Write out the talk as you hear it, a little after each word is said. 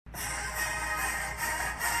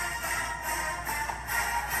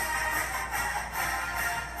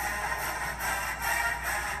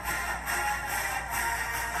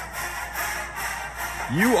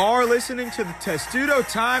You are listening to the Testudo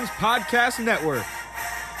Times Podcast Network.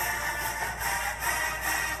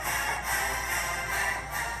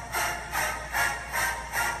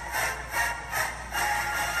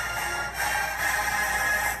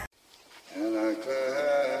 And I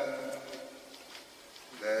clap,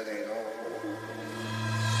 that ain't all.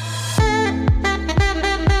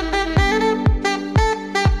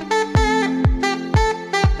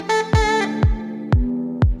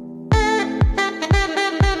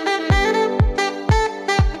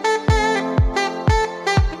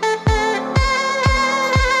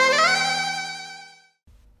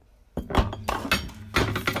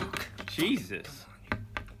 Jesus.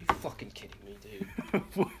 You fucking kidding me, dude?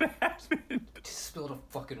 What happened? Just spilled a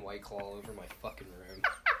fucking White Claw all over my fucking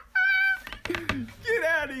room. Get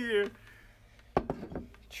out of here.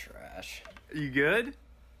 Trash. You good?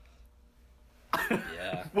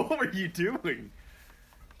 Yeah. What were you doing?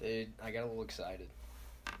 Dude, I got a little excited.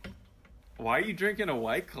 Why are you drinking a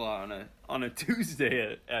White Claw on a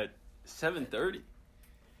Tuesday at 7:30?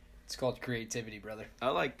 It's called creativity, brother. I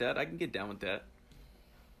like that. I can get down with that.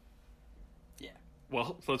 Yeah.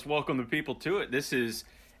 Well, let's welcome the people to it. This is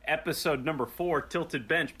episode number 4, Tilted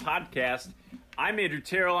Bench Podcast. I'm Andrew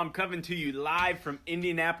Terrell. I'm coming to you live from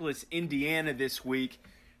Indianapolis, Indiana this week.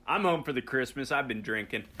 I'm home for the Christmas. I've been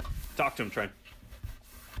drinking. Talk to him, Trent.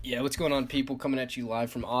 Yeah, what's going on, people? Coming at you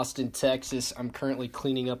live from Austin, Texas. I'm currently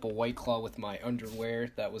cleaning up a White Claw with my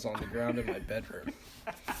underwear that was on the ground in my bedroom.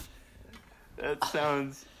 That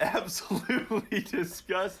sounds absolutely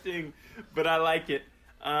disgusting, but I like it.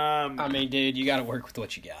 I mean, dude, you got to work with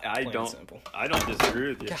what you got. I Plain and simple. don't disagree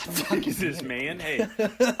with you. God fucking Jesus, damn man. Hey,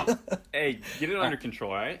 hey, get it under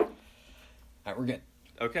control, all right? All right, we're good.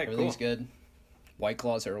 Okay, Everything's cool. good. White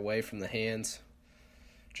Claws are away from the hands.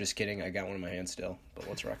 Just kidding. I got one in my hand still, but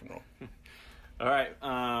let's rock and roll. All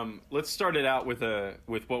right, let's start it out with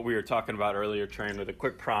what we were talking about earlier, Train, with a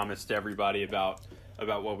quick promise to everybody about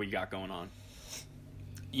what we got going on.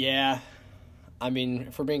 Yeah. I mean,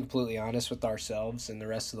 if we're being completely honest with ourselves and the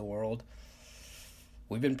rest of the world,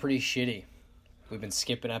 we've been pretty shitty. We've been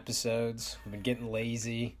skipping episodes. We've been getting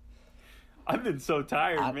lazy. I've been so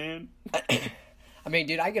tired, man. I mean,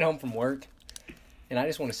 dude, I get home from work, and I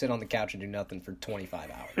just want to sit on the couch and do nothing for 25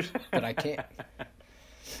 hours. But I can't.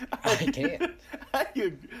 I can't.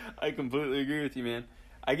 I completely agree with you, man.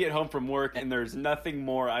 I get home from work, and there's nothing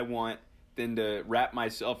more I want than to wrap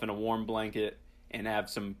myself in a warm blanket and have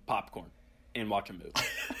some popcorn and watch a movie.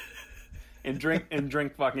 and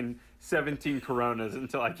drink fucking 17 Coronas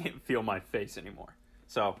until I can't feel my face anymore.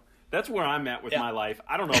 So that's where I'm at with my life.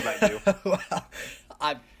 I don't know about you.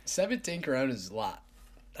 Well, 17 Coronas is a lot.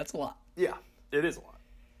 That's a lot. Yeah, it is a lot.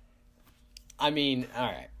 I mean,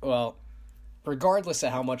 all right. Well, regardless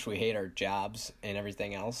of how much we hate our jobs and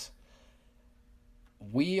everything else,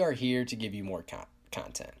 we are here to give you more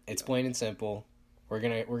content. It's plain and simple. We're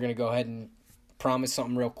gonna go ahead and promise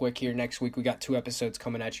something real quick here. Next week we got 2 episodes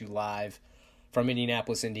coming at you live from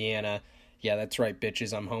Indianapolis, Indiana. Yeah, that's right,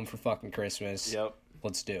 bitches. I'm home for fucking Christmas. Yep.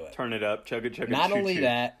 Let's do it. Turn it up. Chug it, chug it. Not only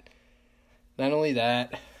that,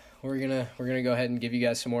 we're gonna go ahead and give you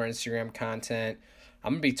guys some more Instagram content.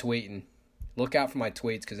 I'm gonna be tweeting. Look out for my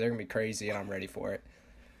tweets because they're gonna be crazy, and I'm ready for it.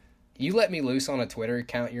 You let me loose on a Twitter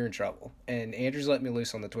account, you're in trouble. And Andrew's let me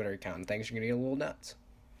loose on the Twitter account, and things are gonna get a little nuts.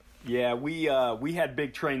 Yeah, we had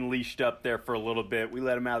Big Train leashed up there for a little bit. We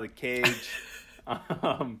let him out of the cage.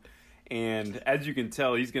 And as you can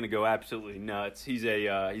tell, he's going to go absolutely nuts. He's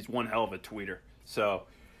one hell of a tweeter. So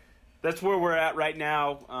that's where we're at right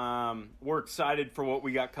now. We're excited for what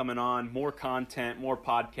we got coming on. More content, more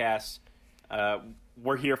podcasts.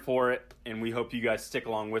 We're here for it, and we hope you guys stick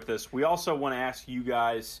along with us. We also want to ask you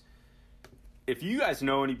guys, if you guys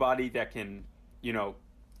know anybody that can,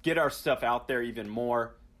 get our stuff out there even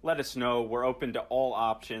more, let us know. We're open to all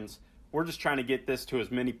options. We're just trying to get this to as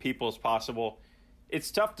many people as possible. It's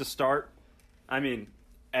tough to start. I mean,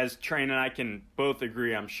 as Train and I can both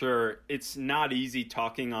agree, I'm sure, it's not easy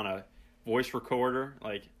talking on a voice recorder.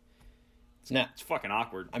 Like, it's fucking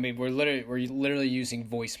awkward. I mean, we're literally using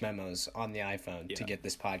voice memos on the iPhone to get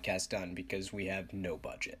this podcast done because we have no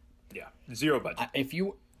budget. Yeah, zero budget. If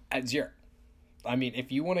you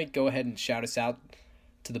want to go ahead and shout us out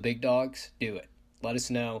to the big dogs, do it. Let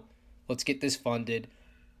us know. Let's get this funded.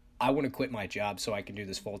 I want to quit my job so I can do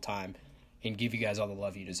this full time and give you guys all the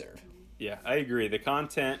love you deserve. Yeah, I agree. The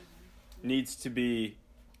content needs to be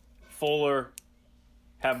fuller,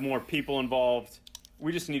 have more people involved.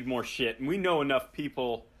 We just need more shit. And we know enough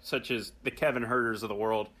people, such as the Kevin Herters of the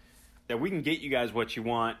world, that we can get you guys what you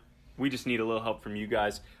want. We just need a little help from you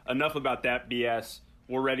guys. Enough about that BS.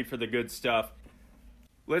 We're ready for the good stuff.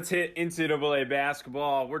 Let's hit NCAA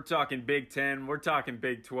basketball. We're talking Big Ten. We're talking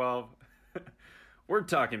Big 12. We're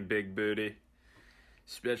talking big booty.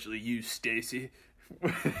 Especially you, Stacy.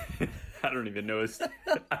 I don't even know a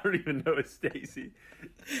Stacy.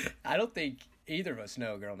 I don't think either of us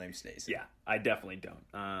know a girl named Stacy. Yeah, I definitely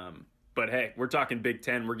don't. But hey, we're talking Big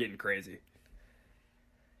Ten. We're getting crazy.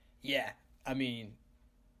 Yeah, I mean,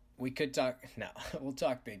 we could talk. No, we'll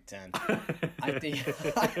talk Big Ten. I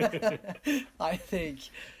think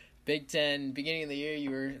Big Ten, beginning of the year,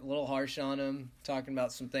 you were a little harsh on them, talking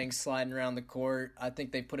about some things sliding around the court. I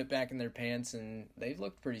think they put it back in their pants, and they've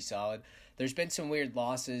looked pretty solid. There's been some weird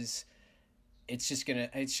losses. It's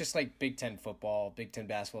just like Big Ten football. Big Ten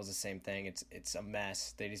basketball is the same thing. It's a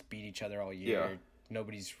mess. They just beat each other all year. Yeah.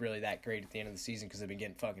 Nobody's really that great at the end of the season because they've been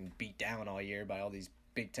getting fucking beat down all year by all these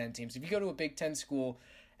Big Ten teams. If you go to a Big Ten school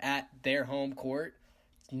at their home court,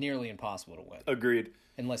 it's nearly impossible to win. Agreed.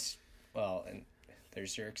 Unless, well, and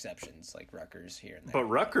there's your exceptions like Rutgers here and there. But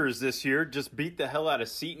Rutgers this year just beat the hell out of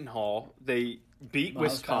Seton Hall. They beat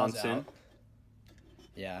Miles Powell's Wisconsin. out.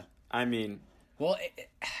 Yeah. I mean, Well,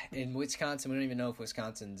 in Wisconsin, we don't even know if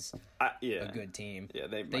Wisconsin's yeah, a good team. Yeah,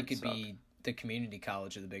 they could suck. be the community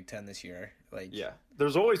college of the Big Ten this year. Like, Yeah,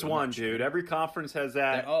 there's always I'm one, not sure. dude. Every conference has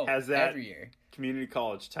that. Every year. Community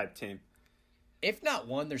college type team. If not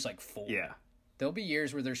one, there's like four. Yeah, There'll be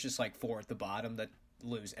years where there's just like four at the bottom that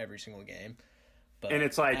lose every single game. But and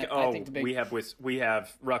it's like, I think we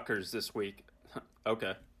have Rutgers this week.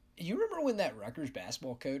 Okay. You remember when that Rutgers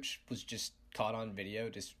basketball coach was just caught on video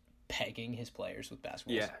just pegging his players with basketballs?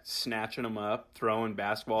 Yeah, snatching them up, throwing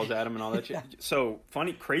basketballs at them and all that shit. So,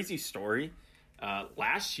 funny, crazy story.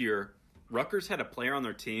 Last year, Rutgers had a player on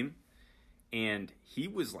their team, and he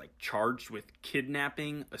was, like, charged with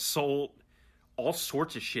kidnapping, assault, all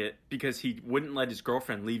sorts of shit because he wouldn't let his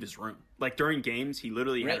girlfriend leave his room. Like, during games, he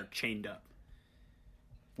literally had her chained up.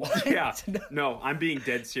 What? Yeah. No, I'm being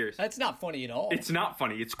dead serious. That's not funny at all. It's not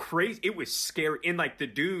funny. It's crazy. It was scary. And, like, the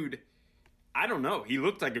dude, I don't know. He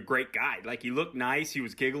looked like a great guy. Like, he looked nice. He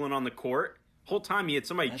was giggling on the court. Whole time he had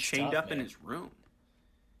somebody That's chained tough, up in man. his room.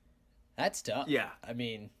 That's tough. Yeah. I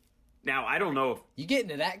mean, Now, I don't know if... you get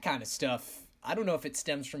into that kind of stuff. I don't know if it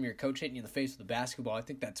stems from your coach hitting you in the face with a basketball. I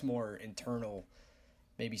think that's more internal,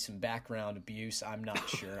 maybe some background abuse. I'm not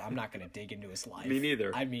sure. I'm not going to dig into his life. Me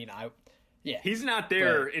neither. I mean, yeah. He's not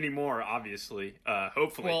there anymore, obviously.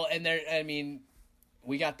 Hopefully. Well, and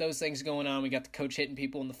we got those things going on. We got the coach hitting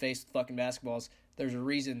people in the face with fucking basketballs. There's a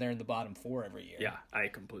reason they're in the bottom four every year. Yeah, I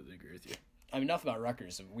completely agree with you. I mean, enough about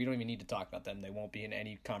Rutgers. We don't even need to talk about them. They won't be in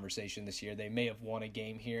any conversation this year. They may have won a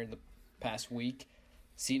game here in the past week.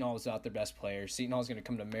 Seton Hall was out their best player. Seton Hall is going to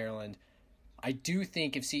come to Maryland. I do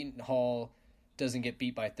think if Seton Hall doesn't get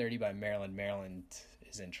beat by 30 by Maryland, Maryland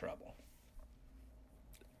is in trouble.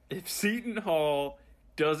 If Seton Hall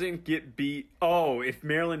doesn't get beat... Oh, if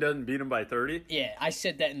Maryland doesn't beat them by 30? Yeah, I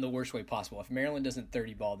said that in the worst way possible. If Maryland doesn't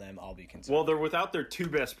 30 ball them, I'll be concerned. Well, they're without their two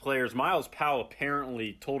best players. Miles Powell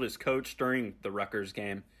apparently told his coach during the Rutgers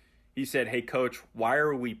game, he said, "Hey, coach, why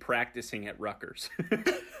are we practicing at Rutgers?"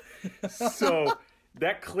 So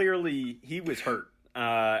that clearly he was hurt.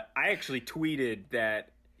 I actually tweeted that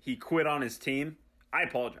he quit on his team. I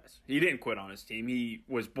apologize. He didn't quit on his team. He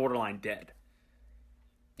was borderline dead.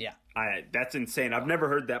 Yeah. That's insane. I've never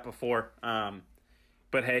heard that before.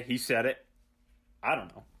 But hey, he said it. I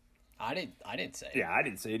don't know. I didn't say it. Yeah, I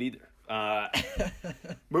didn't say it either.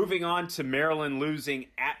 Moving on to Maryland losing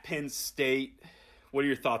at Penn State. What are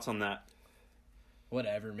your thoughts on that?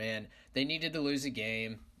 Whatever, man. They needed to lose a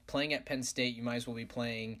game. Playing at Penn State, you might as well be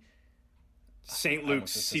playing St.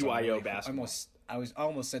 Luke's CYO basketball. I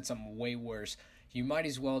almost said something way worse. You might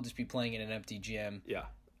as well just be playing in an empty gym. Yeah.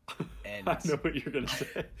 And I know what you're going to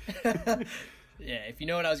say. yeah, if you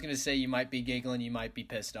know what I was going to say, you might be giggling, you might be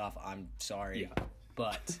pissed off. I'm sorry. Yeah.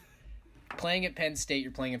 But playing at Penn State,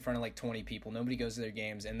 you're playing in front of like 20 people. Nobody goes to their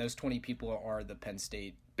games, and those 20 people are the Penn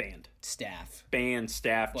State Band, staff.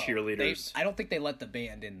 staff, Well, cheerleaders. I don't think they let the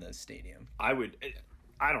band in the stadium. I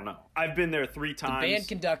don't know. I've been there 3 times. Band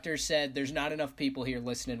conductor said, "There's not enough people here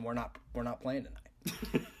listening. We're not playing tonight."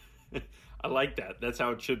 I like that. That's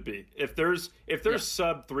how it should be. If there's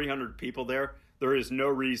sub 300 people there is no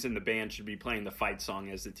reason the band should be playing the fight song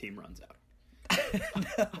as the team runs out.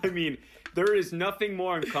 I mean, there is nothing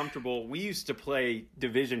more uncomfortable. We used to play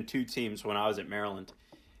Division II teams when I was at Maryland,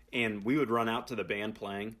 and we would run out to the band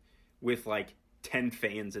playing with like 10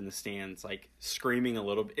 fans in the stands, like screaming a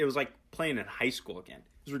little bit. It was like playing in high school again.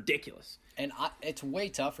 It was ridiculous. And it's way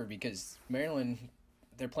tougher because Maryland,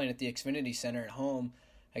 they're playing at the Xfinity Center at home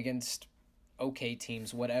against okay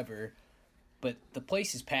teams, whatever. but the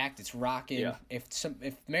place is packed. It's rocking. Yeah.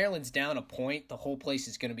 If Maryland's down a point, the whole place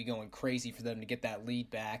is going to be going crazy for them to get that lead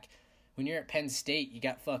back. When you're at Penn State, you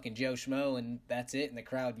got fucking Joe Schmo, and that's it, and the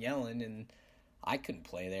crowd yelling, and I couldn't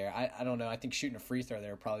play there. I don't know. I think shooting a free throw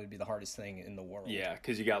there would probably be the hardest thing in the world. Yeah,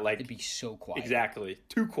 because you got like... It'd be so quiet. Exactly.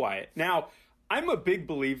 Too quiet. Now, I'm a big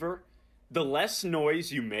believer, the less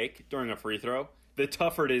noise you make during a free throw, the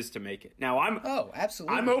tougher it is to make it. Now,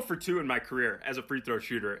 absolutely. I'm 0 for 2 in my career as a free throw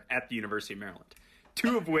shooter at the University of Maryland.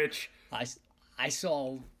 2 of which... I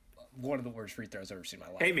saw one of the worst free throws I've ever seen in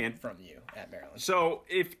my life. Hey, man. From you at Maryland. So,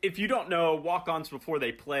 if you don't know, walk-ons before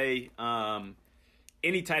they play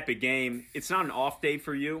any type of game, it's not an off day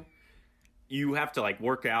for you. You have to, like,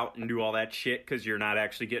 work out and do all that shit because you're not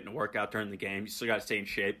actually getting a workout during the game. You still got to stay in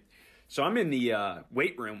shape. So I'm in the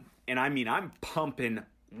weight room, and I'm pumping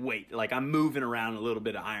weight. Like, I'm moving around a little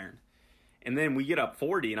bit of iron. And then we get up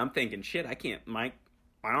 40, and I'm thinking, shit, I can't, my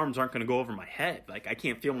arms aren't going to go over my head. Like, I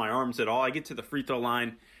can't feel my arms at all. I get to the free throw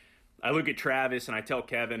line. I look at Travis, and I tell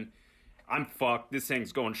Kevin, I'm fucked. This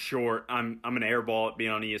thing's going short. I'm an airball at being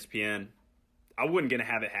on ESPN. I wasn't going to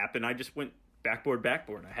have it happen. I just went backboard.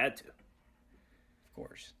 I had to. Of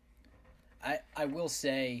course. I will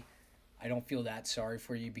say I don't feel that sorry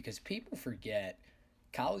for you because people forget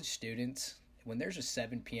college students, when there's a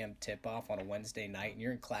 7 p.m. tip-off on a Wednesday night and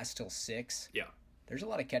you're in class till 6, Yeah. there's a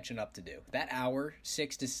lot of catching up to do. That hour,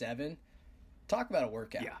 6 to 7, talk about a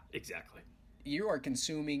workout. Yeah, exactly. You are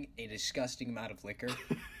consuming a disgusting amount of liquor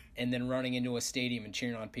and then running into a stadium and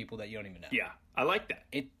cheering on people that you don't even know. Yeah, I like that.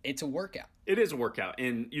 It's a workout. It is a workout.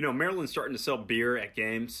 And, Maryland's starting to sell beer at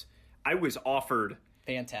games. I was offered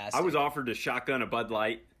to shotgun a Bud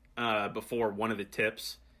Light before one of the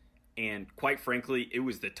tips. And quite frankly, it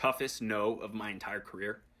was the toughest no of my entire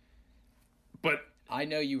career. But I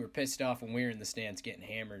know you were pissed off when we were in the stands getting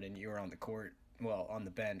hammered and you were on the court, on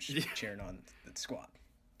the bench, cheering on the squad.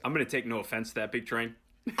 I'm going to take no offense to that, Big Train.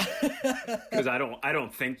 Because I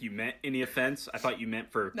don't think you meant any offense. I thought you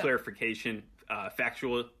meant for clarification,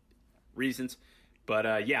 factual reasons.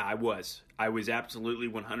 But yeah, I was absolutely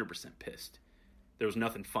 100% pissed. There was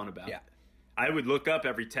nothing fun about it. I would look up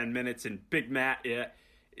every 10 minutes and Big Matt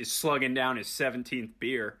is slugging down his 17th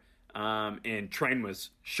beer, and Train was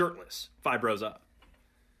shirtless, 5 rows up.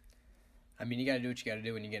 I mean, you got to do what you got to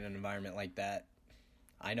do when you get in an environment like that.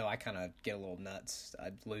 I know I kind of get a little nuts.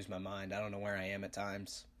 I'd lose my mind. I don't know where I am at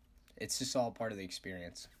times. It's just all part of the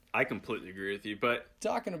experience. I completely agree with you, but...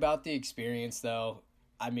 Talking about the experience, though,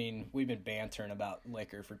 I mean, we've been bantering about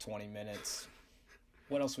liquor for 20 minutes.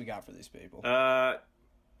 What else we got for these people?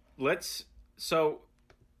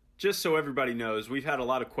 Just so everybody knows, we've had a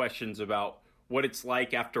lot of questions about what it's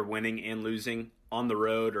like after winning and losing on the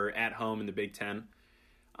road or at home in the Big Ten.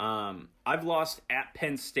 I've lost at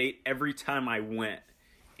Penn State every time I went.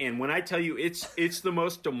 And when I tell you it's the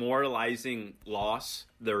most demoralizing loss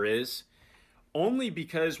there is, only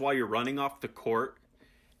because while you're running off the court,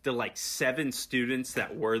 the 7 students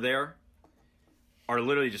that were there are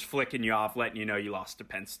literally just flicking you off, letting you know you lost to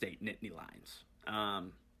Penn State Nittany Lions.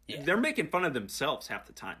 They're making fun of themselves half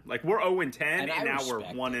the time. Like, we're 0-10, and now we're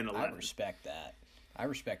 1-11. I respect that. I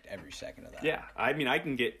respect every second of that. Yeah, I mean, I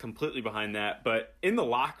can get completely behind that. But in the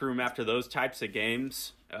locker room after those types of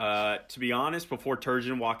games, to be honest, before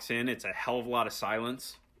Turgeon walks in, it's a hell of a lot of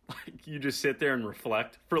silence. Like, you just sit there and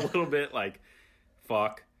reflect for a little bit, like,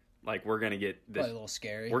 fuck. Like, we're going to get this. Probably a little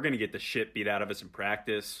scary. We're going to get the shit beat out of us in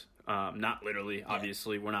practice. Not literally,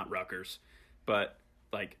 obviously. We're not Rutgers. But,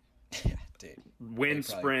 like, dude, wind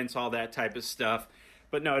sprints, all that type of stuff.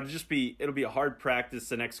 But no, it'll be a hard practice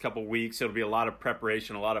the next couple weeks. It'll be a lot of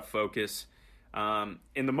preparation, a lot of focus. And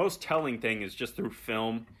the most telling thing is just through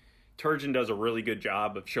film. Turgeon does a really good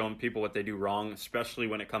job of showing people what they do wrong, especially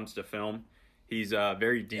when it comes to film. He's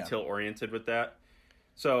very detail-oriented with that.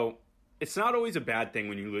 So it's not always a bad thing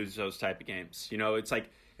when you lose those type of games. It's like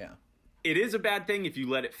it is a bad thing if you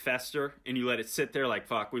let it fester and you let it sit there like,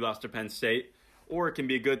 fuck, we lost to Penn State. Or it can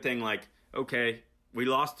be a good thing like, okay, we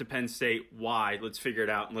lost to Penn State. Why? Let's figure it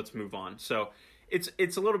out and let's move on. So it's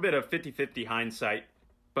a little bit of 50-50 hindsight.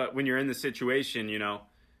 But when you're in the situation,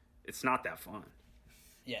 it's not that fun.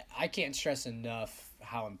 Yeah, I can't stress enough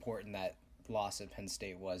how important that loss at Penn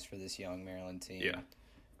State was for this young Maryland team. Yeah.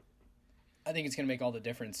 I think it's going to make all the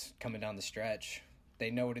difference coming down the stretch.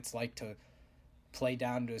 They know what it's like to play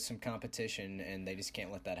down to some competition, and they just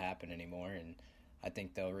can't let that happen anymore. And I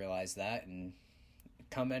think they'll realize that, and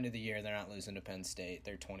come end of the year, they're not losing to Penn State.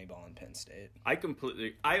 They're 20-ball in Penn State.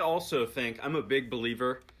 I also think, I'm a big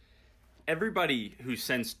believer, everybody who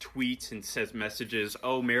sends tweets and says messages,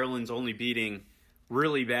 oh, Maryland's only beating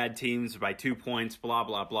really bad teams by 2 points, blah,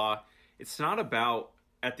 blah, blah. It's not about,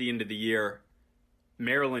 at the end of the year,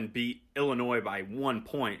 Maryland beat Illinois by 1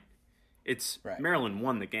 point. It's Right. Maryland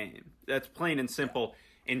won the game. That's plain and simple.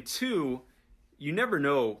 Yeah. And two, you never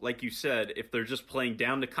know, like you said, if they're just playing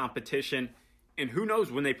down to competition. And who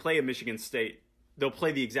knows, when they play a Michigan State, they'll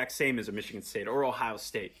play the exact same as a Michigan State or Ohio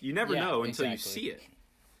State. You never know until you see it.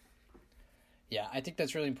 Yeah, I think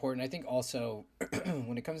that's really important. I think also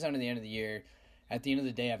when it comes down to the end of the year, at the end of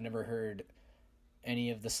the day, I've never heard any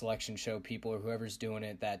of the selection show people or whoever's doing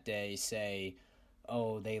it that day say,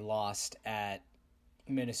 oh, they lost at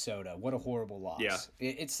Minnesota. What a horrible loss. Yeah.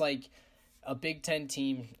 It's like a Big Ten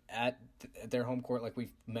team at their home court, like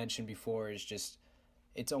we've mentioned before, is just,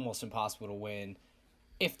 it's almost impossible to win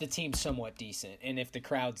if the team's somewhat decent and if the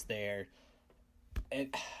crowd's there.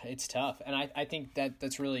 It's tough. And I think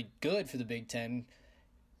that's really good for the Big Ten,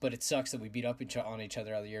 but it sucks that we beat up on each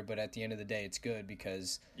other all the year. But at the end of the day, it's good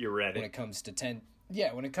because you're ready. When it comes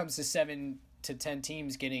to 7 to 10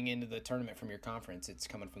 teams getting into the tournament from your conference, it's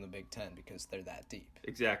coming from the Big Ten because they're that deep.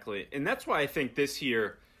 Exactly. And that's why I think this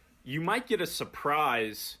year you might get a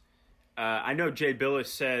surprise. I know Jay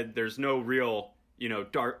Billis said there's no real,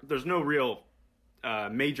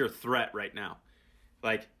 major threat right now.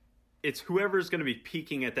 Like, it's whoever's going to be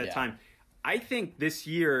peaking at that time. I think this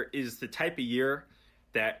year is the type of year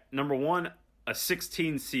that, number one, a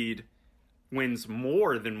 16 seed wins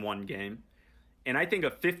more than one game. And I think a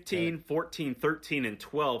 15, 14, 13, and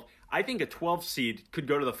 12, I think a 12 seed could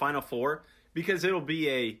go to the Final Four because it'll be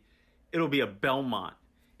a Belmont.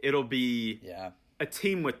 It'll be a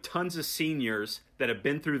team with tons of seniors that have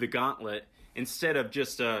been through the gauntlet instead of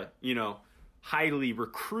just a, highly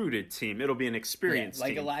recruited team. It'll be an experienced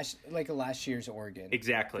team. Like a last year's Oregon.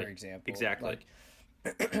 Exactly. For example. Exactly.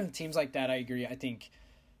 Like, teams like that, I agree. I think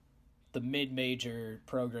the mid-major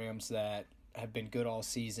programs that have been good all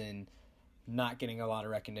season, not getting a lot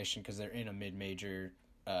of recognition because they're in a mid-major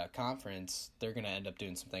conference, they're going to end up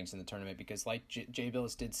doing some things in the tournament because, like Jay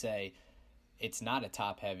Billis did say, it's not a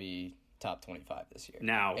top-heavy top 25 this year.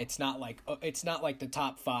 Now, it's not like the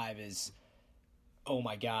top 5 is, oh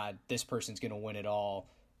my God, this person's going to win it all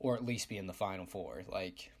or at least be in the Final Four.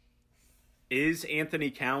 Like, is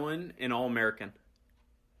Anthony Cowan an All-American?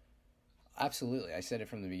 Absolutely. I said it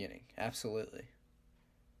from the beginning. Absolutely.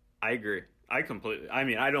 I agree. I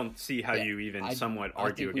don't see how you even somewhat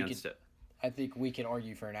argue against it. I think we could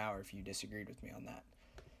argue for an hour if you disagreed with me on that.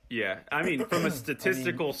 Yeah. From a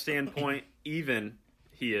statistical standpoint, even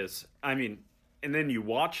he is. And then you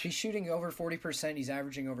watch. He's shooting over 40%. He's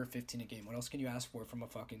averaging over 15 a game. What else can you ask for from a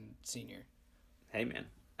fucking senior? Hey, man.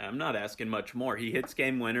 I'm not asking much more. He hits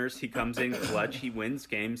game winners. He comes in clutch. He wins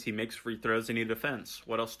games. He makes free throws and he defends.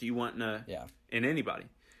 What else do you want in anybody?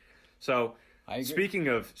 So, speaking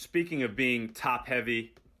of being top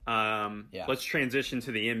heavy, let's transition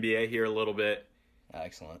to the NBA here a little bit.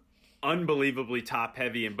 Excellent. Unbelievably top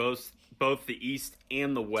heavy in both the East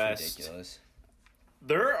and the West. It's ridiculous.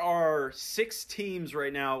 There are 6 teams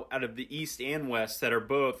right now out of the East and West that are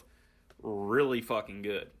both really fucking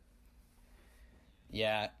good.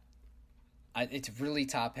 Yeah. It's really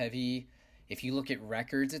top heavy. If you look at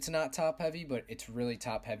records, it's not top heavy, but it's really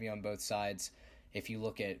top heavy on both sides. If you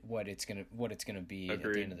look at what it's gonna be Agreed.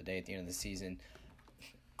 At the end of the day, at the end of the season,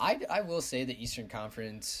 I will say the Eastern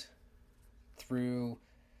Conference the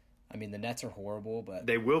Nets are horrible, but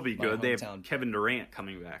they will be good. They have Kevin Durant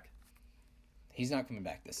coming back. He's not coming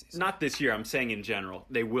back this season. Not this year. I'm saying in general,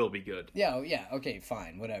 they will be good. Yeah. Okay,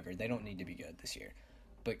 fine, whatever. They don't need to be good this year,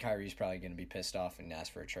 but Kyrie's probably going to be pissed off and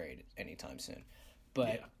ask for a trade anytime soon.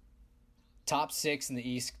 But top 6 in the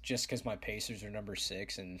East, just because my Pacers are number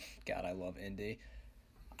 6, and God, I love Indy.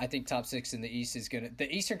 I think top 6 in the East is going to... The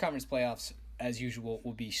Eastern Conference playoffs, as usual,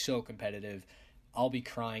 will be so competitive. I'll be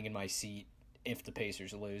crying in my seat if the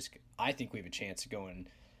Pacers lose. I think we have a chance to go in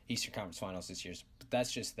Eastern Conference Finals this year, but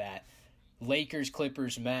that's just that. Lakers,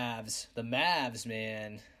 Clippers, Mavs. The Mavs,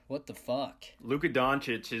 man. What the fuck? Luka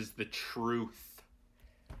Doncic is the truth.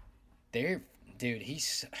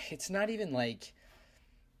 It's not even like...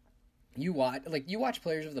 You watch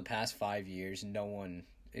players of the past 5 years, no one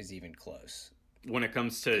is even close. When it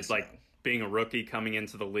comes to being a rookie coming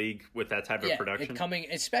into the league with that type of production,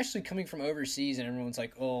 especially coming from overseas, and everyone's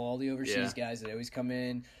like, "Oh, all the overseas guys that always come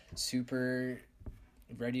in super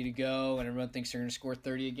ready to go," and everyone thinks they're going to score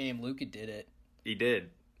 30 a game. Luka did it. He did.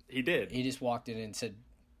 He just walked in and said,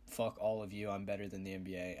 "Fuck all of you. I'm better than the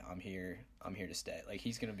NBA. I'm here to stay." Like,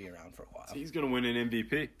 he's going to be around for a while. He's going to win an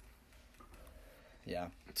MVP. Yeah.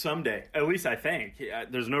 Someday. At least I think.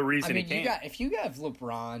 There's no reason he can't. If you have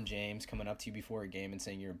LeBron James coming up to you before a game and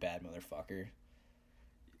saying you're a bad motherfucker,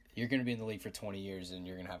 you're going to be in the league for 20 years and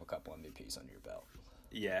you're going to have a couple MVPs under your belt.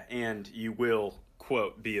 Yeah, and you will,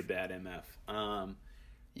 quote, be a bad MF.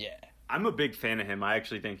 Yeah. I'm a big fan of him. I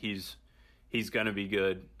actually think he's going to be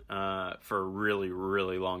good for a really,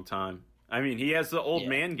 really long time. I mean, he has the old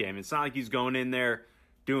man game. It's not like he's going in there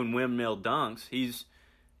doing windmill dunks. He's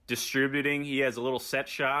distributing. He has a little set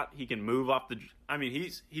shot. He can move off the. I mean,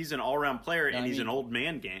 he's an all-around player, and he's an old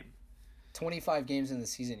man game. 25 games in the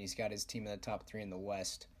season, he's got his team in the top 3 in the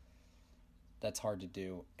West. That's hard to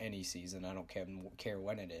do any season. I don't care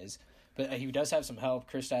when it is. But he does have some help.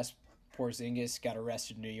 Kristaps Porzingis got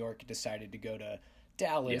arrested in New York and decided to go to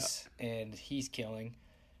Dallas, and he's killing.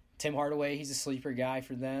 Tim Hardaway, he's a sleeper guy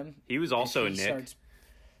for them. He was also a Knick.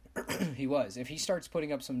 He was. If he starts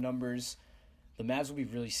putting up some numbers, the Mavs will be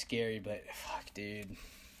really scary, but fuck, dude.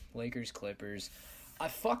 Lakers, Clippers. I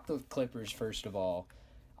fucked the Clippers, first of all.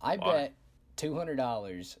 I bet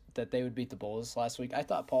 $200 that they would beat the Bulls last week. I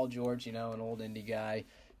thought Paul George, an old indie guy,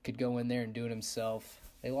 could go in there and do it himself.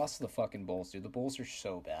 They lost to the fucking Bulls, dude. The Bulls are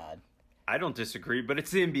so bad. I don't disagree, but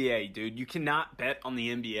it's the NBA, dude. You cannot bet on the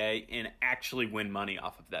NBA and actually win money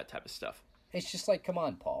off of that type of stuff. It's just like, come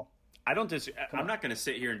on, Paul. I don't disagree. I'm not going to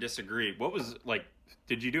sit here and disagree. What was,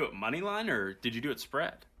 did you do it money line or did you do it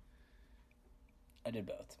spread? I did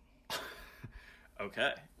both.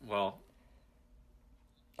 Okay, well.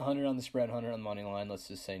 100 on the spread, 100 on the money line. Let's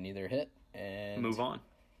just say neither hit. And move on.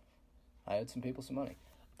 I owed some people some money.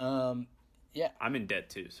 Yeah. I'm in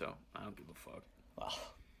debt too, so I don't give a fuck. Wow.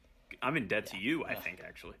 I'm in debt to you, I think,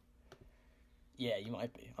 actually. Yeah, you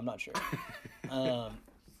might be. I'm not sure.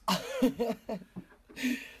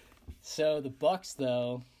 So the Bucks,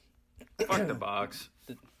 though. Fuck the Bucks.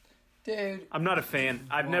 Dude. I'm not a fan.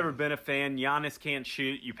 I've never been a fan. Giannis can't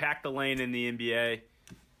shoot. You pack the lane in the NBA.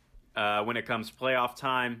 When it comes playoff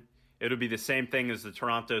time, it'll be the same thing as the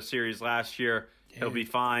Toronto series last year. Dude. He'll be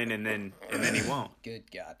fine, and then he won't.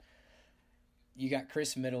 Good God. You got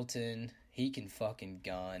Chris Middleton. He can fucking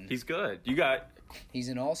gun. He's good. You got. He's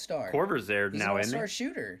an all-star. Korver's there He's now, an isn't he? all-star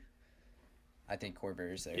shooter. I think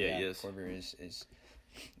Korver is there. Yeah, he is. Korver is.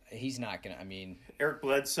 He's not gonna. I mean, Eric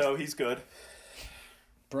Bledsoe, he's good.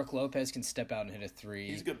 Brooke Lopez can step out and hit a 3.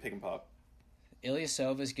 He's good pick and pop.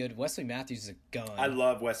 Ilyasova's good. Wesley Matthews is a gun. I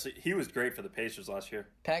love Wesley. He was great for the Pacers last year.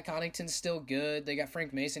 Pat Connaughton's still good. They got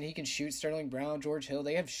Frank Mason. He can shoot. Sterling Brown, George Hill.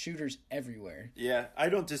 They have shooters everywhere. Yeah, I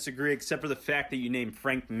don't disagree, except for the fact that you named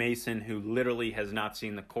Frank Mason, who literally has not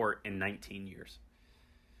seen the court in 19 years.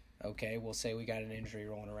 Okay, we'll say we got an injury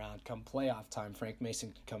rolling around. Come playoff time, Frank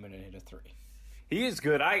Mason can come in and hit a 3. He is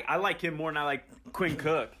good. I like him more than I like Quinn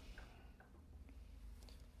Cook.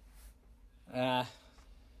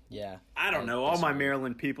 Yeah. I don't know. All my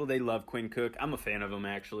Maryland people, they love Quinn Cook. I'm a fan of him,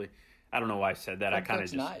 actually. I don't know why I said that. Quinn I kind of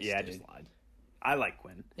Cook's just, nice, I dude. just lied. I like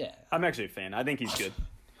Quinn. Yeah. I'm actually a fan. I think he's good.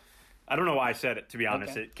 I don't know why I said it, to be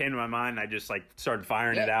honest. Okay. It came to my mind. I just started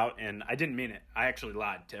firing it out, and I didn't mean it. I actually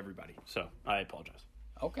lied to everybody, so I apologize.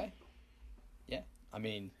 Okay. Yeah. I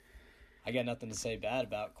mean, I got nothing to say bad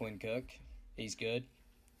about Quinn Cook. He's good.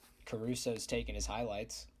 Caruso's taking his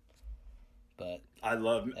highlights. But I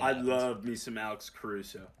love me some Alex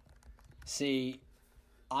Caruso. see,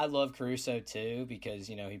 I love Caruso too because,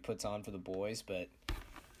 he puts on for the boys, but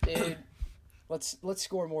dude, let's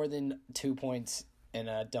score more than 2 points in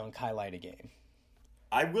a dunk highlight a game.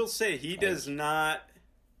 I will say he does not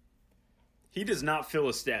fill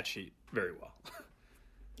a stat sheet very well.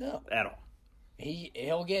 No. At all.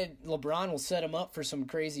 He'll get LeBron will set him up for some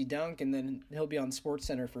crazy dunk and then he'll be on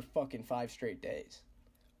SportsCenter for fucking 5 straight days.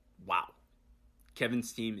 Wow.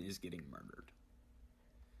 Kevin's team is getting murdered.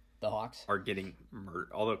 The Hawks are getting murdered.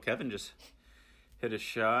 Although Kevin just hit a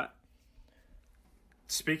shot.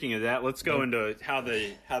 Speaking of that, let's go into how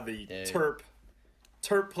the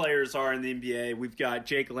Terp players are in the NBA. We've got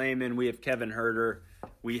Jake Layman. We have Kevin Huerter.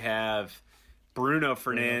 We have Bruno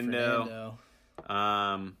Fernando.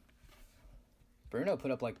 Bruno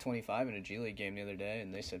put up like 25 in a G League game the other day,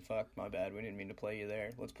 and they said, fuck, my bad. We didn't mean to play you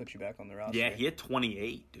there. Let's put you back on the roster. Yeah, he had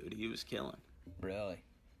 28, dude. He was killing. Really?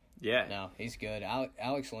 Yeah. No, he's good.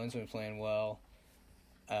 Alex Lensman playing well.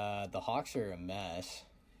 The Hawks are a mess.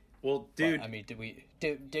 Well, dude. But, I mean,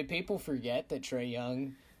 did people forget that Trae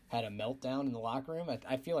Young had a meltdown in the locker room?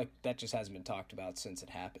 I feel like that just hasn't been talked about since it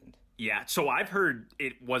happened. Yeah, so I've heard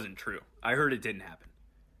it wasn't true. I heard it didn't happen.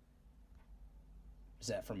 Is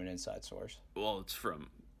that from an inside source? Well, it's from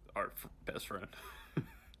our best friend.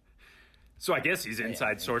 So I guess he's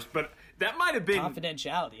inside source, but that might have been...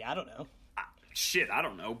 confidentiality, I don't know. I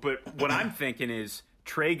don't know. But what I'm thinking is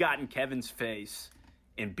Trae got in Kevin's face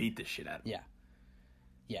and beat the shit out of him. Yeah.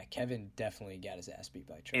 Yeah, Kevin definitely got his ass beat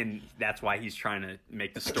by Trae. And that's why he's trying to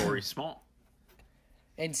make the story small.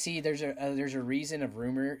 And see, there's a reason of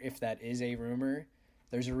rumor, if that is a rumor,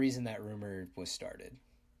 there's a reason that rumor was started.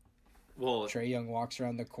 Well, Trae Young walks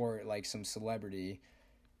around the court like some celebrity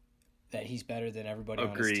that he's better than everybody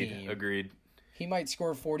on his team. Agreed. He might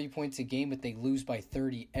score 40 points a game, but they lose by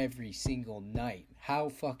 30 every single night. How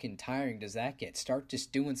fucking tiring does that get? Start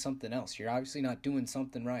just doing something else. You're obviously not doing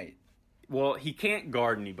something right. Well, he can't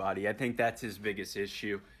guard anybody. I think that's his biggest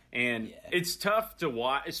issue. And it's tough to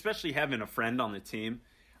watch, especially having a friend on the team.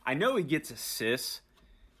 I know he gets assists,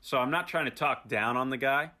 so I'm not trying to talk down on the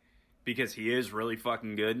guy because he is really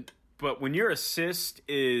fucking good. But when your assist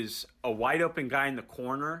is a wide open guy in the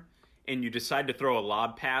corner and you decide to throw a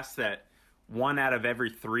lob pass that 1 out of every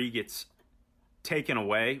 3 gets taken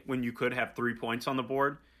away when you could have 3 points on the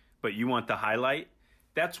board, but you want the highlight,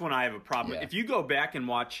 that's when I have a problem. Yeah. If you go back and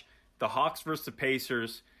watch the Hawks versus the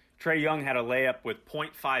Pacers, Trae Young had a layup with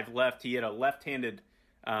 0.5 left. He had a left-handed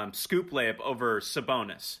scoop layup over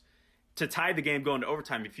Sabonis to tie the game going to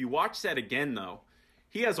overtime. If you watch that again, though,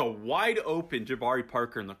 he has a wide-open Jabari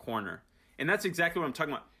Parker in the corner, and that's exactly what I'm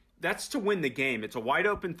talking about. That's to win the game. It's a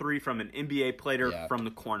wide-open 3 from an NBA player from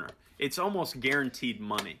the corner. It's almost guaranteed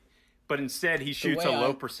money. But instead, he shoots a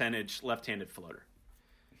low-percentage left-handed floater.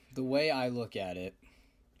 The way I look at it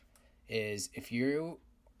is if you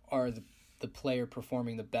are the player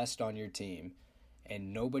performing the best on your team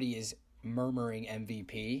and nobody is murmuring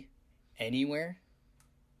MVP anywhere,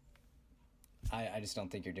 I just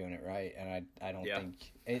don't think you're doing it right. And I don't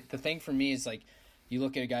think... the thing for me is, like, you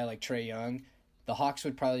look at a guy like Trae Young, the Hawks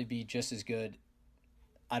would probably be just as good,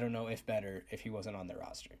 I don't know if better, if he wasn't on their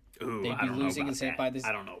roster. Ooh, They'd be losing by this.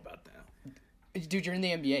 I don't know about that. Dude, you're in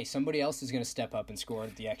the NBA. Somebody else is going to step up and score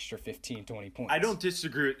the extra 15, 20 points. I don't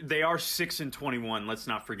disagree. They are 6-21. Let's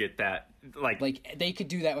not forget that. Like they could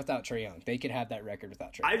do that without Trae Young. They could have that record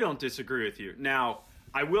without Trae Young. I don't disagree with you. Now,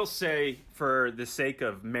 I will say, for the sake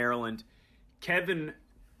of Maryland, Kevin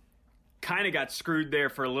kind of got screwed there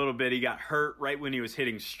for a little bit. He got hurt right when he was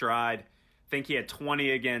hitting stride. I think he had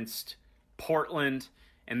 20 against Portland,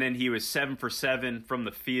 and then he was 7 for 7 from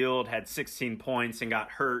the field, had 16 points, and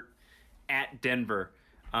got hurt at Denver,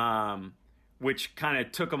 which kind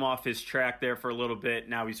of took him off his track there for a little bit.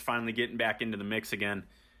 Now he's finally getting back into the mix again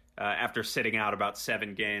after sitting out about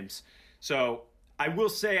 7 games. So I will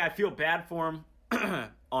say I feel bad for him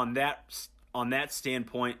on that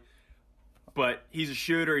standpoint, but he's a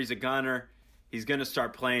shooter, he's a gunner. He's going to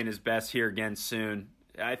start playing his best here again soon.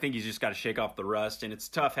 I think he's just got to shake off the rust, and it's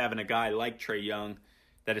tough having a guy like Trae Young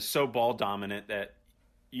that is so ball dominant that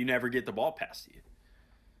you never get the ball past you.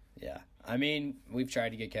 Yeah. I mean, we've tried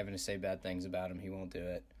to get Kevin to say bad things about him. He won't do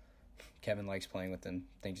it. Kevin likes playing with him,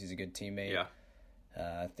 thinks he's a good teammate.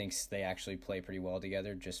 Yeah. Thinks they actually play pretty well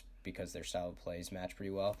together just because their style of plays match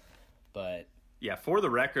pretty well. But yeah, for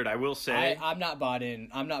the record, I will say I'm not bought in.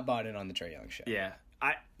 I'm not bought in on the Trae Young show. Yeah,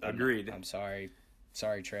 agreed. I'm sorry.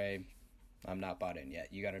 Sorry, Trae. I'm not bought in yet.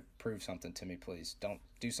 You got to prove something to me, please. Don't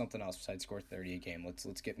do something else besides score 30 a game. Let's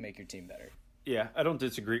make your team better. Yeah, I don't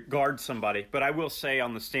disagree. Guard somebody. But I will say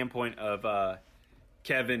on the standpoint of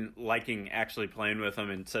Kevin liking actually playing with him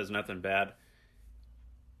and says nothing bad,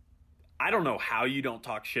 I don't know how you don't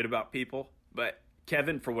talk shit about people, but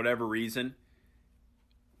Kevin, for whatever reason,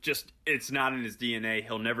 just it's not in his DNA.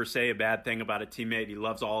 He'll never say a bad thing about a teammate. He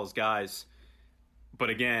loves all his guys.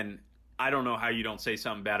 But again, I don't know how you don't say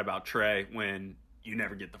something bad about Trae when you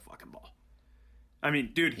never get the fucking ball. I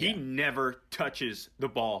mean, dude, he never touches the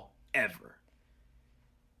ball ever.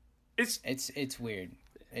 It's weird.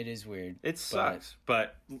 It is weird. It sucks,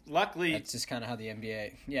 but luckily that's just kind of how the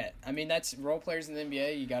NBA. Yeah, I mean that's role players in the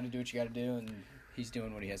NBA. You got to do what you got to do, and he's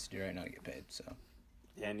doing what he has to do right now to get paid. So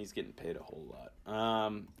yeah, and he's getting paid a whole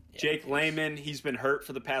lot. Jake Layman, he's been hurt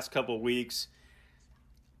for the past couple of weeks.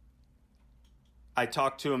 I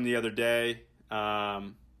talked to him the other day.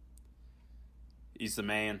 He's the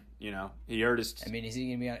man, you know. He hurt his. I mean, is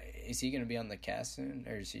he gonna be on the cast soon,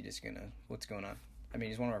 or is he just gonna? What's going on? I mean,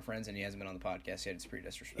 he's one of our friends, and he hasn't been on the podcast yet. It's pretty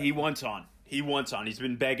disrespectful. He wants on. He's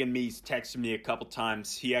been begging me. He's texted me a couple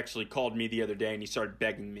times. He actually called me the other day, and he started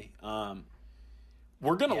begging me.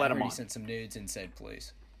 We're going to let him on. He sent some nudes and said,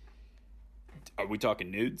 please. Are we talking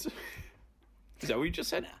nudes? Is that what you just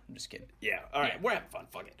said? Nah, I'm just kidding. Yeah, all right. Yeah. We're having fun.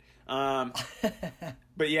 Fuck it.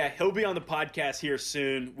 But, yeah, he'll be on the podcast here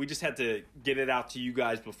soon. We just had to get it out to you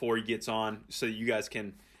guys before he gets on so that you guys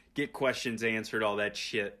can get questions answered, all that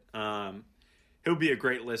shit. He'll be a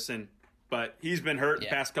great listen, but he's been hurt the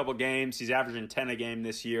past couple games. He's averaging 10 a game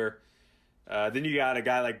this year. Then you got a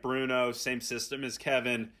guy like Bruno, same system as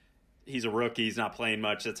Kevin. He's a rookie. He's not playing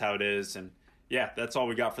much. That's how it is. And, yeah, that's all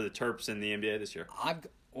we got for the Terps in the NBA this year.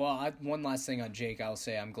 One last thing on Jake, I'll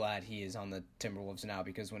say I'm glad he is on the Timberwolves now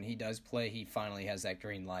because when he does play, he finally has that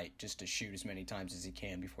green light just to shoot as many times as he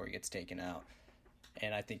can before he gets taken out.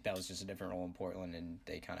 And I think that was just a different role in Portland, and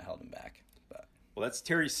they kind of held him back. But Well, that's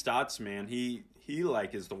Terry Stotts, man. He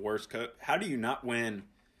like is the worst coach. How do you not win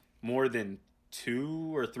more than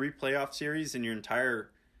 2 or 3 playoff series in your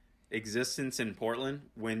entire existence in Portland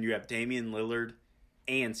when you have Damian Lillard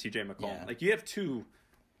and CJ McCollum? Yeah. Like, you have 2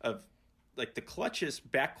 of like the clutchest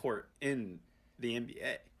backcourt in the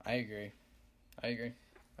NBA. I agree.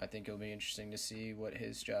 I think it'll be interesting to see what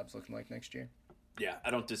his job's looking like next year. Yeah, I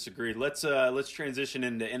don't disagree. Let's transition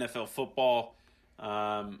into NFL football.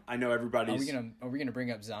 I know everybody's Are we gonna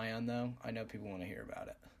bring up Zion though? I know people want to hear about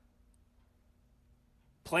it.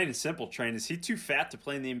 plain and simple. Train, is he too fat to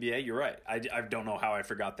play in the NBA? You're right. I don't know how I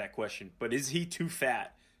forgot that question, but is he too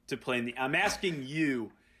fat to play in the? I'm asking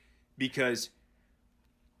you because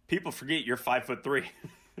people forget you're 5'3".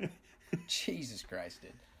 Jesus Christ,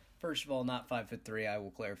 dude. First of all, not 5'3". I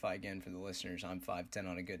will clarify again for the listeners. I'm 5'10"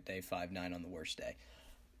 on a good day, 5'9" on the worst day.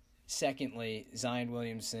 Secondly, Zion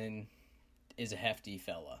Williamson is a hefty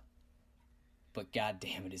fella, but god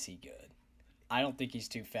damn it, is he good. I don't think he's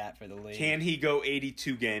too fat for the league. Can he go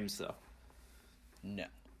 82 games though? No.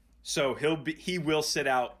 So he will sit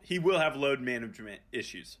out. He will have load management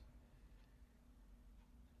issues.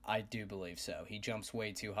 I do believe so. He jumps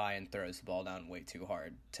way too high and throws the ball down way too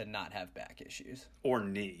hard to not have back issues. Or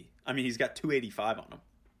knee. I mean, he's got 285 on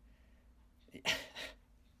him.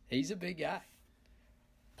 He's a big guy.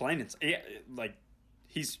 Plain and yeah, like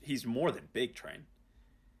he's more than big, Train.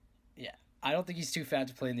 Yeah. I don't think he's too fat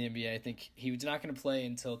to play in the NBA. I think he was not going to play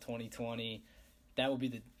until 2020. That will be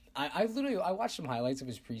the... I watched some highlights of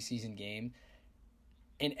his preseason game,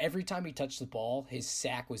 and every time he touched the ball, his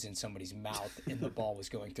sack was in somebody's mouth, and the ball was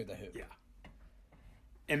going through the hoop. Yeah.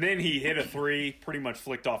 And then he hit a 3, pretty much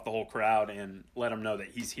flicked off the whole crowd, and let them know that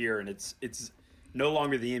he's here. And it's no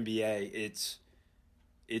longer the NBA.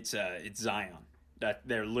 It's Zion. That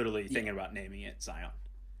they're literally thinking about naming it Zion.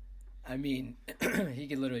 I mean, he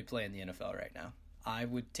could literally play in the NFL right now. I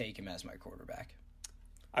would take him as my quarterback.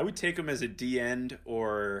 I would take him as a D end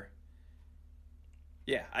or.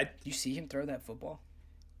 Yeah, You see him throw that football?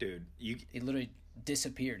 Dude, It literally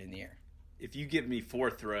disappeared in the air. if you give me 4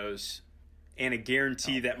 throws and a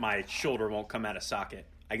guarantee that my shoulder won't come out of socket,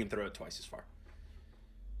 I can throw it twice as far.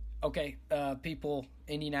 Okay, people,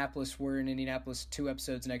 Indianapolis, we're in Indianapolis 2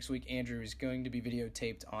 episodes next week. Andrew is going to be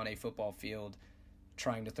videotaped on a football field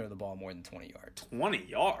trying to throw the ball more than 20 yards. 20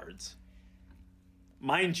 yards?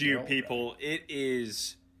 Mind you, No, people, it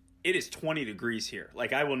is 20 degrees here.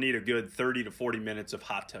 Like, I will need a good 30 to 40 minutes of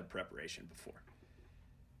hot tub preparation before.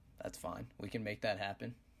 That's fine. We can make that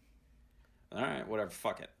happen. All right, whatever.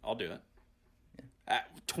 Fuck it. I'll do it. Yeah.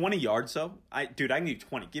 20 yards, though? I can do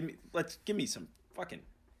 20. Give me some fucking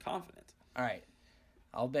confidence. All right.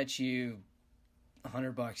 I'll bet you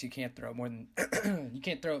 $100 you can't throw more than you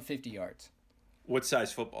can't throw it 50 yards. What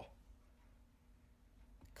size football?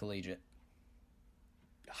 Collegiate.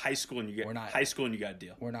 High school and you get We're not- high school and you got a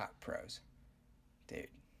deal. We're not pros. Dude.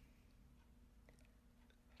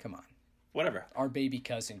 Come on. Whatever. Our baby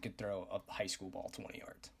cousin could throw a high school ball 20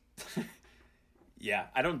 yards. Yeah,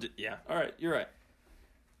 I don't. Yeah, all right, you're right.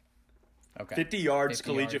 Okay. 50 yards 50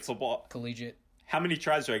 collegiate yards. football. Collegiate How many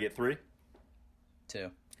tries do I get? 3? 2.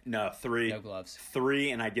 No, 3. No gloves.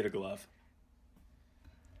 3, and I get a glove.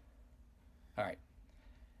 All right.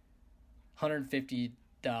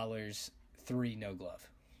 $150, 3 no glove.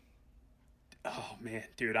 Oh man,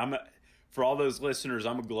 dude, for all those listeners,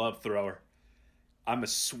 I'm a glove thrower. I'm a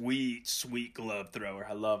sweet, sweet glove thrower.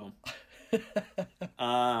 I love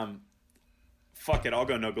them. Fuck it, I'll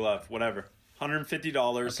go no glove. Whatever.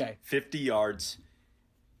 $150, Okay. 50 yards,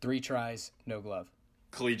 3 tries, no glove.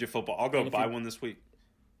 collegiate football. I'll go And if buy you- one this week.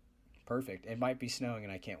 Perfect. It might be snowing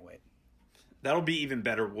and I can't wait. That'll be even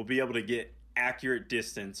better. We'll be able to get accurate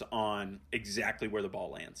distance on exactly where the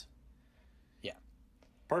ball lands. Yeah.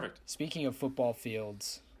 Perfect. Speaking of football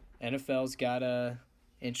fields, NFL's got a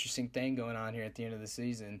interesting thing going on here at the end of the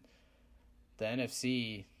season. The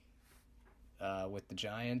NFC, with the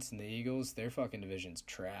Giants and the Eagles, their fucking division's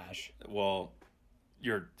trash. Well,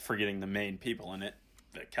 you're forgetting the main people in it,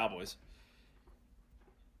 the Cowboys.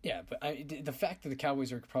 Yeah, but the fact that the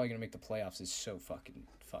Cowboys are probably going to make the playoffs is so fucking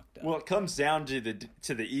fucked up. Well, it comes down to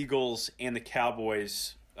the Eagles and the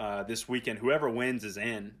Cowboys this weekend. Whoever wins is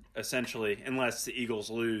in, essentially, unless the Eagles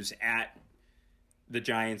lose at the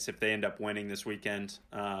Giants if they end up winning this weekend.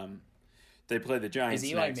 They play the Giants is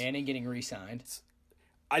Eli next. Manning getting re-signed?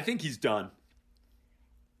 I think he's done.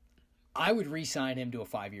 I would re-sign him to a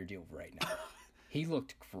 5-year deal right now. He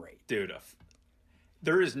looked great. Dude,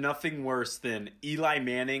 there is nothing worse than Eli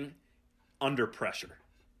Manning under pressure.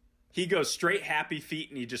 He goes straight happy feet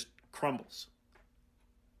and he just crumbles.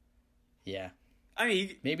 Yeah. I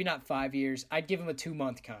mean, Maybe not 5 years. I'd give him a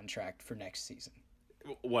 2-month contract for next season.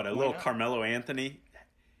 what, a little not? Carmelo Anthony?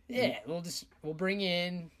 Yeah, we'll bring you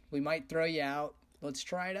in. We might throw you out. Let's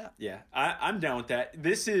try it out. Yeah, I'm down with that.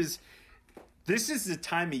 This is the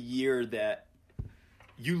time of year that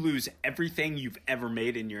you lose everything you've ever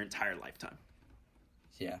made in your entire lifetime.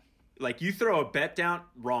 Yeah. Like, you throw a bet down,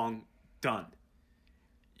 wrong, done.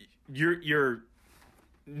 You're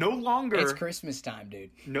no longer. It's Christmas time, dude.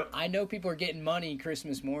 No, I know people are getting money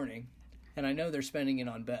Christmas morning, and I know they're spending it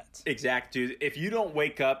on bets. exactly, dude. If you don't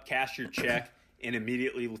wake up, cash your check, and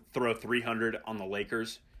immediately throw 300 on the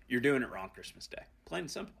Lakers, you're doing it wrong Christmas Day. Plain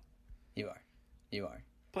and simple. You are.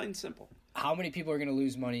 Plain and simple. How many people are going to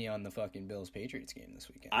lose money on the fucking Bills-Patriots game this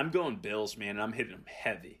weekend? I'm going Bills, man, and I'm hitting them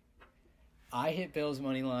heavy. I hit Bills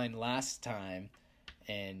money line last time,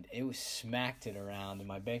 and it was smacked it around, and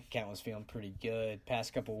my bank account was feeling pretty good.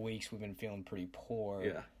 Past couple of weeks, we've been feeling pretty poor.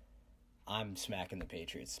 Yeah. I'm smacking the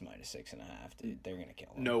Patriots -6.5, dude. They're going to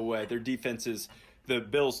kill them. No way. The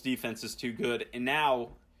Bills' defense is too good. And now,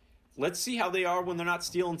 let's see how they are when they're not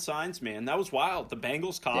stealing signs, man. That was wild. The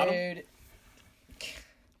Bengals caught them. Dude,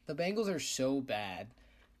 the Bengals are so bad.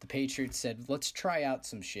 The Patriots said, let's try out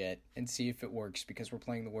some shit and see if it works because we're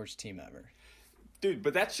playing the worst team ever. Dude,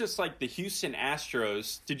 but that's just like the Houston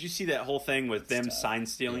Astros. Did you see that whole thing with them sign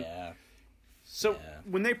stealing? Yeah. So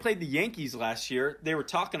when they played the Yankees last year, they were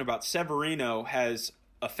talking about Severino has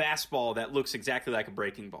a fastball that looks exactly like a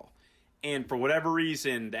breaking ball. And for whatever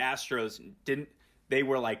reason, the Astros didn't. They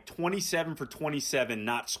were like 27 for 27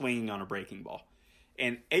 not swinging on a breaking ball.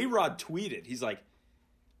 And A-Rod tweeted, he's like,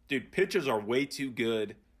 dude, pitchers are way too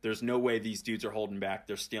good. There's no way these dudes are holding back.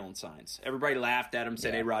 They're stealing signs. Everybody laughed at him,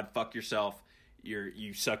 said, A-Rod, fuck yourself.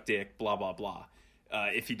 You suck dick, blah, blah, blah.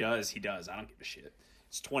 If he does, he does. I don't give a shit.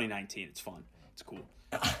 It's 2019. It's fun. It's cool.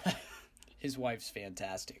 His wife's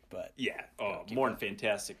fantastic, but... Yeah. Oh, more than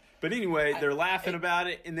fantastic. But anyway, they're laughing about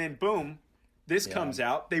it, and then boom, this comes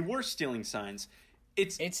out. They were stealing signs.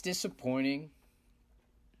 It's disappointing.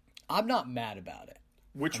 I'm not mad about it.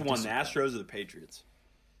 Which one, the Astros or the Patriots?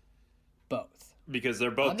 Both. Because they're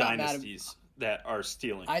both I'm not mad dynasties that are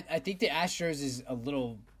stealing. I think the Astros is a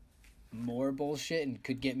little more bullshit and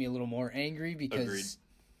could get me a little more angry because Agreed.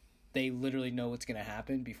 they literally know what's going to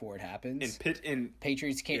happen before it happens. And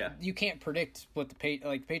Patriots can't. You can't predict what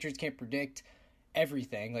Patriots can't predict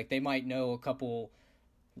everything. Like, they might know a couple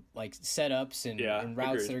like setups and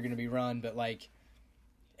routes that are going to be run, but like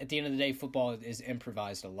at the end of the day, football is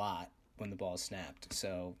improvised a lot when the ball is snapped.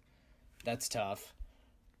 So that's tough.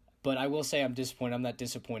 But I will say I'm disappointed. I'm that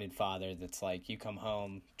disappointed father that's like, you come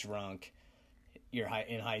home drunk, you're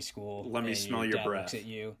in high school. Let me smell your dad breath. looks at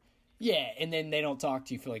you. Yeah, and then they don't talk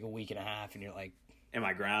to you for like a week and a half, and you're like, am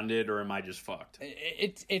I grounded or am I just fucked?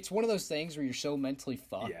 It's one of those things where you're so mentally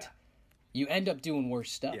fucked. Yeah. You end up doing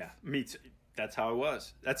worse stuff. Yeah, me too. That's how it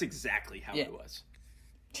was. That's exactly how it was.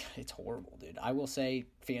 It's horrible, dude. I will say,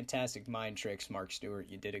 fantastic mind tricks, Mark Stewart.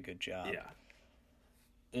 You did a good job.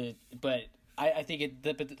 Yeah. But I think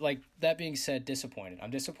but like that being said, disappointed.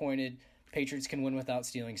 I'm disappointed. Patriots can win without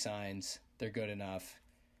stealing signs. They're good enough.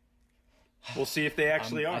 We'll see if they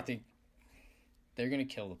actually are. I think they're going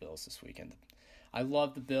to kill the Bills this weekend. I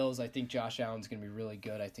love the Bills. I think Josh Allen's going to be really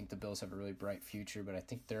good. I think the Bills have a really bright future, but I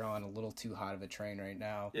think they're on a little too hot of a train right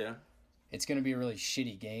now. Yeah. It's going to be a really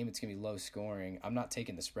shitty game. It's going to be low scoring. I'm not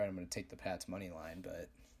taking the spread. I'm going to take the Pats money line, but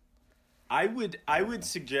I would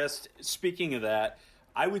suggest, speaking of that,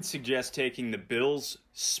 I would suggest taking the Bills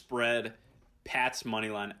spread, Pats money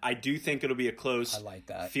line. I do think it'll be a close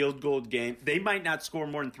field goal game. They might not score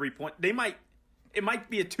more than 3 points. It might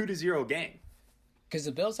be a 2-0 game. Because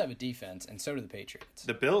the Bills have a defense, and so do the Patriots.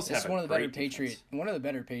 The Bills have one of the better one of the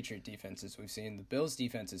better Patriot defenses we've seen. The Bills'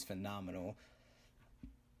 defense is phenomenal.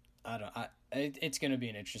 It's going to be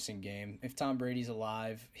an interesting game. If Tom Brady's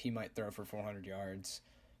alive, he might throw for 400 yards.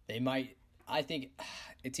 They might. I think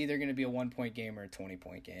it's either going to be a 1-point game or a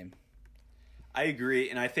 20-point game. I agree,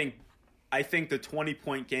 and I think the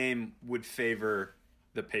 20-point game would favor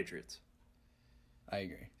the Patriots. I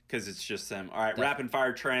agree. Because it's just them. All right, rapid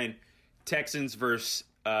fire train. Texans versus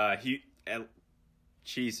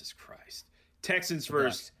Jesus Christ. Texans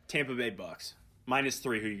versus Tampa Bay Bucks.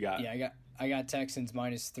 -3, who you got? Yeah, I got Texans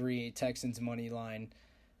 -3, Texans money line.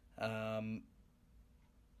 I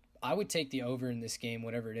would take the over in this game,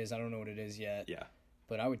 whatever it is. I don't know what it is yet. Yeah.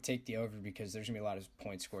 But I would take the over because there's going to be a lot of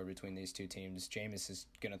points scored between these two teams. Jameis is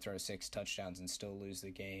going to throw 6 touchdowns and still lose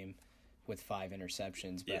the game with 5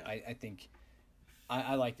 interceptions. But yeah. I think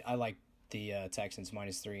I like the Texans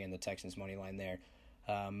 -3 and the Texans money line there.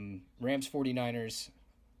 Rams 49ers,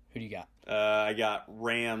 who do you got? I got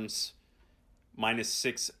Rams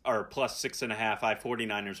 -6 or +6.5. I have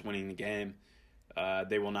 49ers winning the game.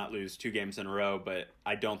 They will not lose 2 games in a row, but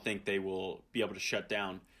I don't think they will be able to shut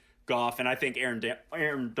down Goff. And I think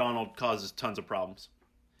Aaron Donald causes tons of problems.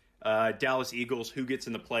 Dallas Eagles, who gets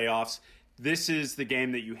in the playoffs? This is the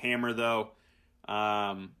game that you hammer, though.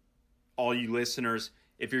 All you listeners,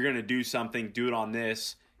 if you're going to do something, do it on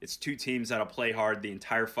this. It's 2 teams that'll play hard the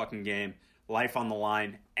entire fucking game. Life on the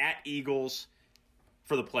line. At Eagles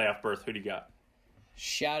for the playoff berth. Who do you got?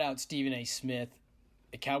 Shout out Stephen A. Smith.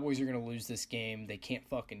 The Cowboys are going to lose this game. They can't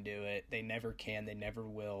fucking do it. They never can. They never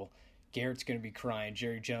will. Garrett's going to be crying.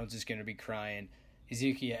 Jerry Jones is going to be crying.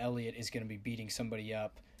 Ezekiel Elliott is going to be beating somebody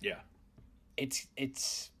up. Yeah.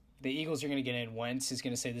 It's the Eagles are going to get in. Wentz is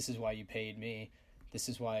going to say, "This is why you paid me. This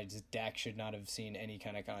is why Dak should not have seen any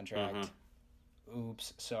kind of contract."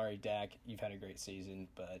 Oops, sorry, Dak. You've had a great season,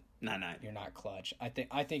 but you're not clutch. I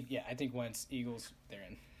think Wentz, Eagles, they're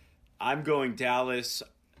in. I'm going Dallas.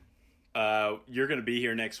 You're going to be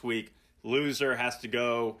here next week. Loser has to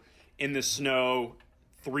go in the snow.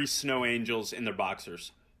 3 snow angels in their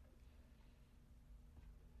boxers.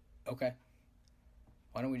 Okay.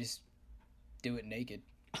 Why don't we just do it naked,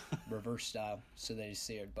 reverse style, so they just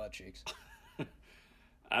see our butt cheeks?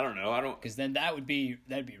 I don't know. Because then that'd be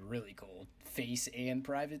really cool. Face and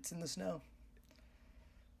privates in the snow.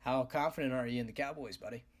 How confident are you in the Cowboys,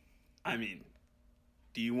 buddy? I mean,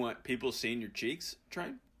 do you want people seeing your cheeks,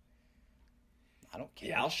 Trey? I don't care.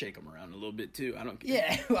 Yeah, I'll shake them around a little bit too. I don't care.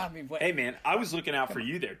 Yeah, I mean, hey man, I was looking out for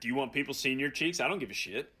you there. Do you want people seeing your cheeks? I don't give a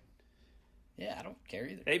shit. Yeah, I don't care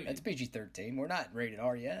either. Hey, man. That's PG-13. We're not rated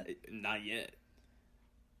R yet. Not yet.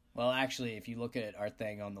 Well, actually, if you look at our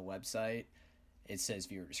thing on the website, it says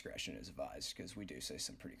viewer discretion is advised because we do say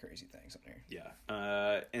some pretty crazy things on here.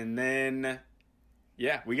 Yeah. And then,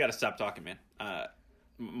 yeah, we got to stop talking, man.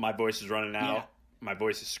 My voice is running out. Yeah. My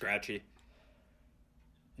voice is scratchy.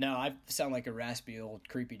 No, I sound like a raspy old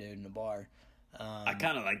creepy dude in a bar. I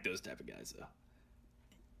kind of like those type of guys, though.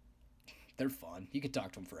 They're fun. You could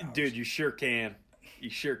talk to them for hours. Dude, you sure can. You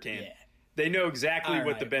sure can. Yeah. They know exactly All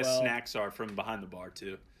what the right, best well- snacks are from behind the bar,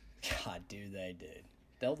 too. God, dude, they did.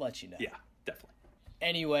 They'll let you know. Yeah, definitely.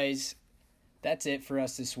 Anyways, that's it for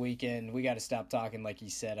us this weekend. We got to stop talking, like you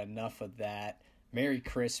said. Enough of that. Merry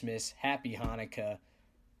Christmas. Happy Hanukkah.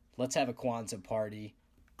 Let's have a Kwanzaa party.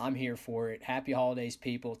 I'm here for it. Happy holidays,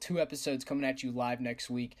 people. 2 episodes coming at you live next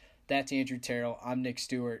week. That's Andrew Terrell. I'm Nick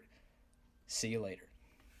Stewart. See you later.